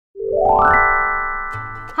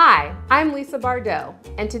Hi, I'm Lisa Bardot,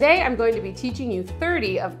 and today I'm going to be teaching you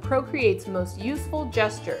 30 of Procreate's most useful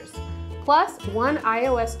gestures, plus one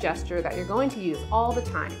iOS gesture that you're going to use all the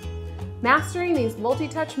time. Mastering these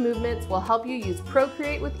multi-touch movements will help you use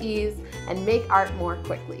Procreate with ease and make art more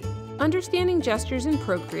quickly. Understanding gestures in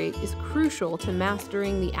Procreate is crucial to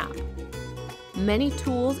mastering the app. Many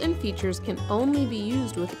tools and features can only be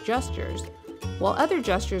used with gestures, while other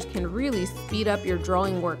gestures can really speed up your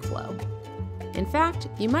drawing workflow. In fact,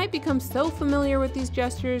 you might become so familiar with these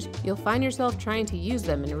gestures, you'll find yourself trying to use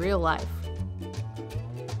them in real life.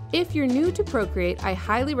 If you're new to Procreate, I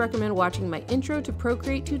highly recommend watching my Intro to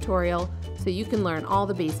Procreate tutorial so you can learn all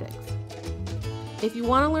the basics. If you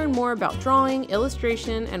want to learn more about drawing,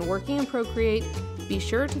 illustration, and working in Procreate, be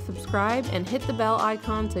sure to subscribe and hit the bell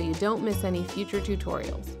icon so you don't miss any future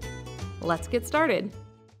tutorials. Let's get started.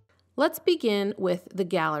 Let's begin with the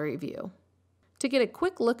gallery view. To get a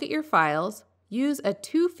quick look at your files, use a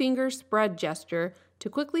two-finger spread gesture to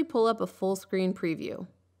quickly pull up a full-screen preview.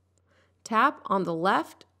 Tap on the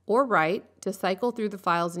left or right to cycle through the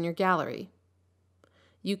files in your gallery.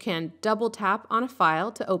 You can double-tap on a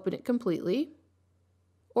file to open it completely,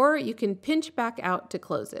 or you can pinch back out to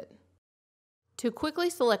close it. To quickly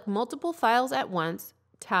select multiple files at once,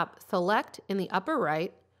 tap Select in the upper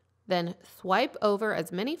right, then swipe over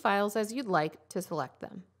as many files as you'd like to select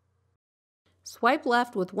them. Swipe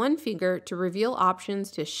left with one finger to reveal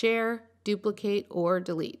options to share, duplicate, or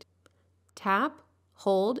delete. Tap,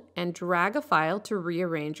 hold, and drag a file to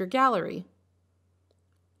rearrange your gallery.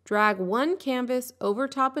 Drag one canvas over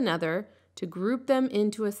top another to group them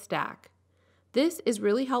into a stack. This is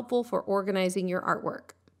really helpful for organizing your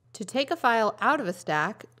artwork. To take a file out of a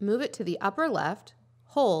stack, move it to the upper left,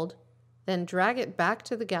 hold, then drag it back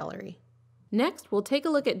to the gallery. Next, we'll take a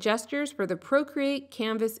look at gestures for the Procreate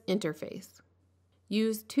Canvas interface.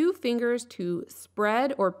 Use two fingers to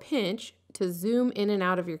spread or pinch to zoom in and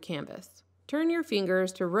out of your canvas. Turn your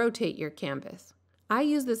fingers to rotate your canvas. I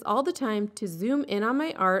use this all the time to zoom in on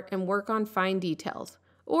my art and work on fine details,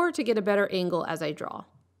 or to get a better angle as I draw.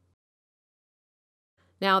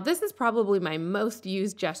 Now, this is probably my most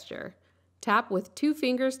used gesture. Tap with two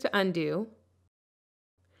fingers to undo,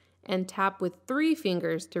 and tap with three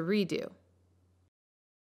fingers to redo.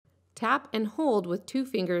 Tap and hold with two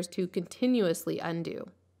fingers to continuously undo.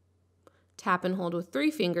 Tap and hold with three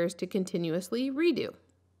fingers to continuously redo.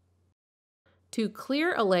 To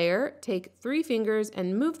clear a layer, take three fingers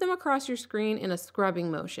and move them across your screen in a scrubbing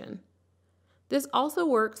motion. This also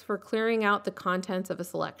works for clearing out the contents of a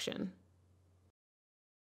selection.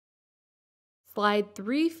 Slide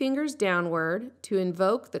three fingers downward to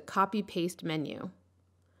invoke the Copy-Paste menu.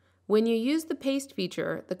 When you use the paste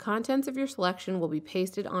feature, the contents of your selection will be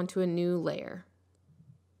pasted onto a new layer.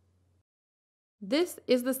 This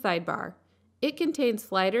is the sidebar. It contains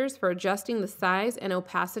sliders for adjusting the size and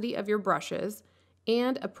opacity of your brushes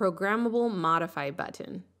and a programmable Modify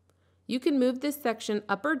button. You can move this section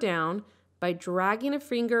up or down by dragging a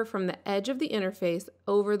finger from the edge of the interface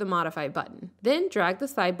over the Modify button. Then drag the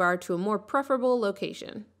sidebar to a more preferable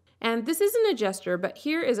location. And this isn't a gesture, but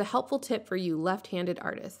here is a helpful tip for you left-handed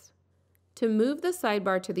artists. To move the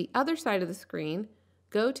sidebar to the other side of the screen,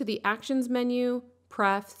 go to the Actions menu,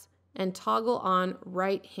 Prefs, and toggle on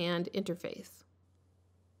Right Hand Interface.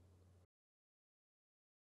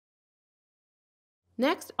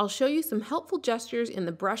 Next, I'll show you some helpful gestures in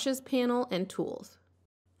the Brushes panel and Tools.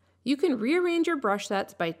 You can rearrange your brush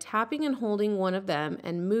sets by tapping and holding one of them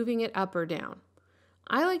and moving it up or down.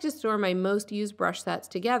 I like to store my most used brush sets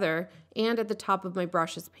together and at the top of my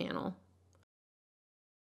Brushes panel.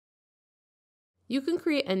 You can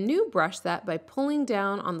create a new brush set by pulling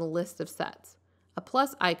down on the list of sets. A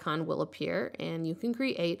plus icon will appear and you can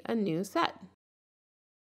create a new set.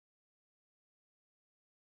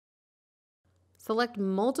 Select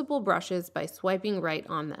multiple brushes by swiping right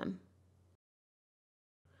on them.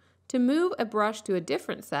 To move a brush to a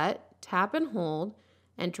different set, tap and hold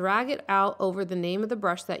and drag it out over the name of the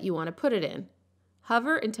brush set you want to put it in.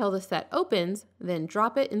 Hover until the set opens, then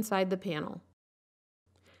drop it inside the panel.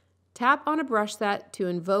 Tap on a brush set to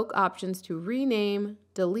invoke options to rename,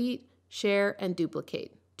 delete, share, and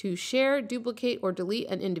duplicate. To share, duplicate, or delete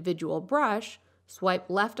an individual brush, swipe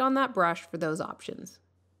left on that brush for those options.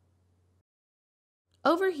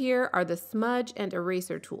 Over here are the smudge and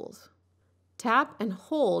eraser tools. Tap and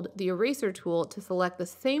hold the eraser tool to select the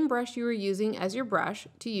same brush you are using as your brush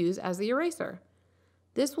to use as the eraser.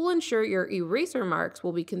 This will ensure your eraser marks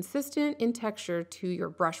will be consistent in texture to your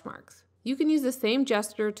brush marks. You can use the same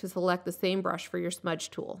gesture to select the same brush for your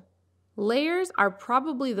smudge tool. Layers are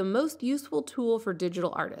probably the most useful tool for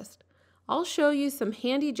digital artists. I'll show you some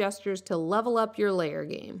handy gestures to level up your layer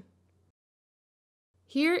game.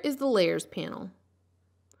 Here is the Layers panel.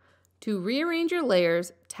 To rearrange your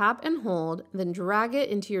layers, tap and hold, then drag it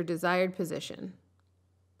into your desired position.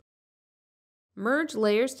 Merge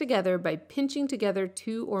layers together by pinching together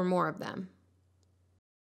 2 or more of them.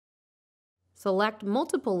 Select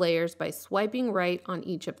multiple layers by swiping right on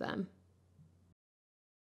each of them.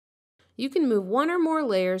 You can move 1 or more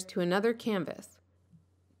layers to another canvas.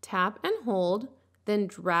 Tap and hold, then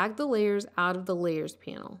drag the layers out of the Layers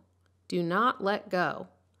panel. Do not let go.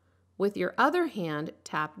 With your other hand,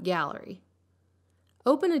 tap Gallery.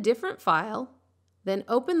 Open a different file, then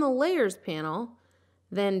open the Layers panel,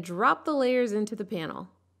 then drop the layers into the panel.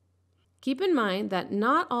 Keep in mind that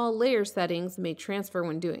not all layer settings may transfer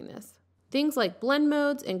when doing this. Things like blend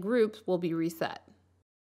modes and groups will be reset.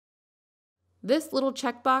 This little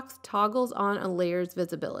checkbox toggles on a layer's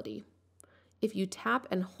visibility. If you tap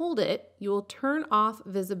and hold it, you will turn off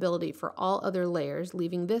visibility for all other layers,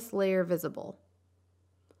 leaving this layer visible.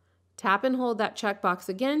 Tap and hold that checkbox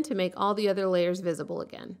again to make all the other layers visible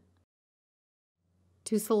again.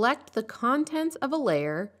 To select the contents of a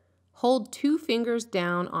layer, hold 2 fingers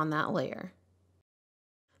down on that layer.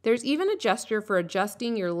 There's even a gesture for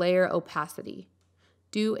adjusting your layer opacity.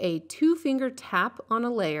 Do a 2-finger tap on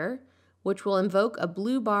a layer, which will invoke a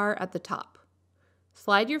blue bar at the top.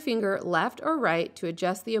 Slide your finger left or right to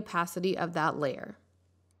adjust the opacity of that layer.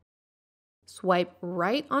 Swipe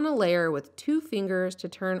right on a layer with 2 fingers to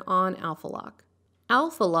turn on Alpha Lock.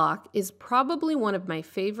 Alpha Lock is probably one of my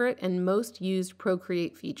favorite and most used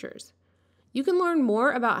Procreate features. You can learn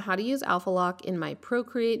more about how to use Alpha Lock in my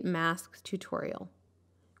Procreate Masks tutorial.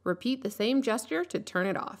 Repeat the same gesture to turn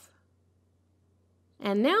it off.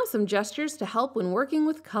 And now some gestures to help when working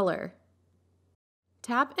with color.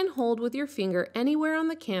 Tap and hold with your finger anywhere on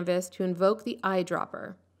the canvas to invoke the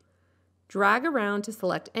eyedropper. Drag around to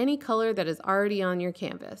select any color that is already on your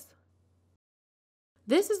canvas.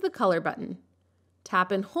 This is the color button.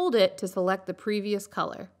 Tap and hold it to select the previous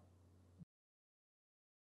color.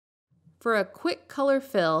 For a quick color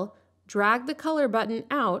fill, drag the color button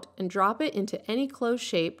out and drop it into any closed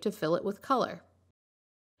shape to fill it with color.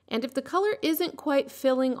 And if the color isn't quite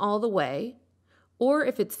filling all the way, or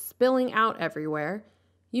if it's spilling out everywhere,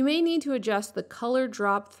 you may need to adjust the color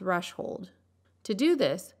drop threshold. To do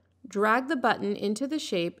this, drag the button into the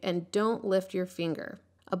shape and don't lift your finger.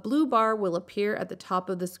 A blue bar will appear at the top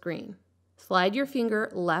of the screen. Slide your finger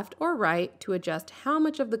left or right to adjust how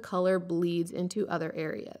much of the color bleeds into other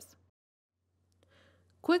areas.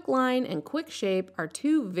 Quick line and quick shape are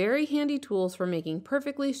 2 very handy tools for making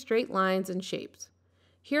perfectly straight lines and shapes.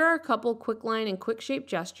 Here are a couple quick line and quick shape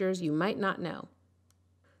gestures you might not know.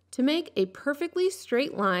 To make a perfectly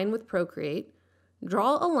straight line with Procreate,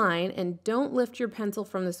 draw a line and don't lift your pencil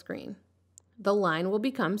from the screen. The line will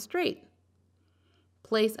become straight.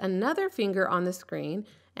 Place another finger on the screen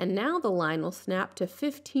and now the line will snap to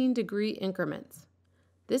 15-degree increments.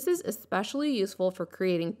 This is especially useful for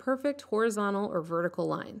creating perfect horizontal or vertical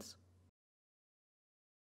lines.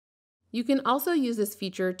 You can also use this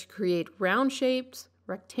feature to create round shapes,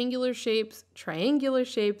 rectangular shapes, triangular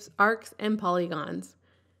shapes, arcs, and polygons.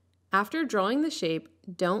 After drawing the shape,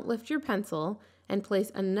 don't lift your pencil and place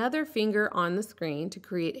another finger on the screen to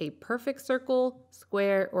create a perfect circle,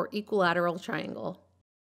 square, or equilateral triangle.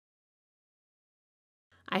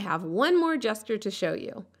 I have one more gesture to show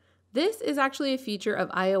you. This is actually a feature of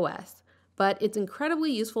iOS, but it's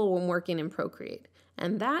incredibly useful when working in Procreate,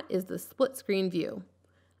 and that is the split screen view.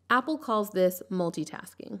 Apple calls this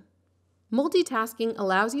multitasking. Multitasking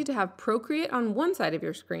allows you to have Procreate on one side of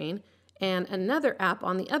your screen and another app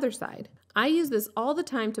on the other side. I use this all the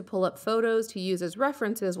time to pull up photos to use as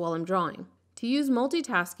references while I'm drawing. To use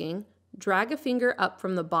multitasking, drag a finger up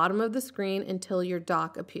from the bottom of the screen until your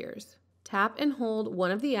dock appears. Tap and hold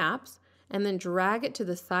one of the apps and then drag it to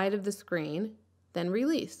the side of the screen, then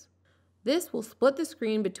release. This will split the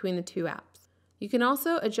screen between the 2 apps. You can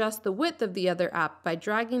also adjust the width of the other app by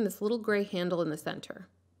dragging this little gray handle in the center.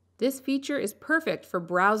 This feature is perfect for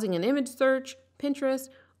browsing an image search, Pinterest,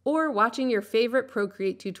 or watching your favorite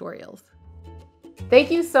Procreate tutorials. Thank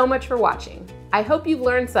you so much for watching. I hope you've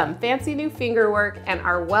learned some fancy new finger work and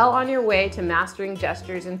are well on your way to mastering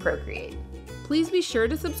gestures in Procreate. Please be sure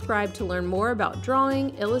to subscribe to learn more about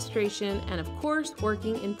drawing, illustration, and of course,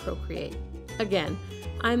 working in Procreate. Again,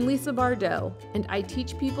 I'm Lisa Bardot, and I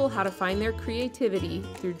teach people how to find their creativity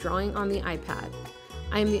through drawing on the iPad.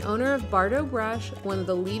 I am the owner of Bardot Brush, one of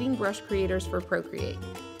the leading brush creators for Procreate.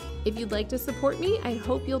 If you'd like to support me, I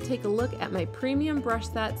hope you'll take a look at my premium brush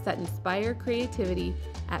sets that inspire creativity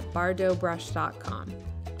at bardotbrush.com.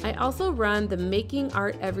 I also run the Making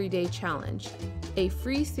Art Everyday Challenge, a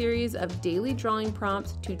free series of daily drawing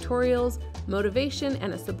prompts, tutorials, motivation,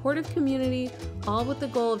 and a supportive community, all with the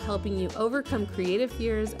goal of helping you overcome creative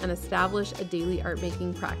fears and establish a daily art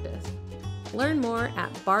making practice. Learn more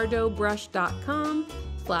at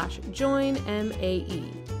bardobrush.com/joinMAE.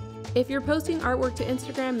 If you're posting artwork to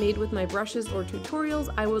Instagram made with my brushes or tutorials,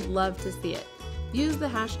 I would love to see it. Use the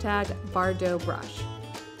hashtag #BardotBrush.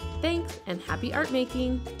 Thanks and happy art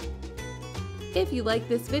making! If you like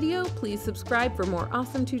this video, please subscribe for more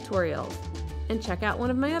awesome tutorials and check out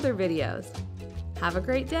one of my other videos. Have a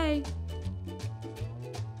great day!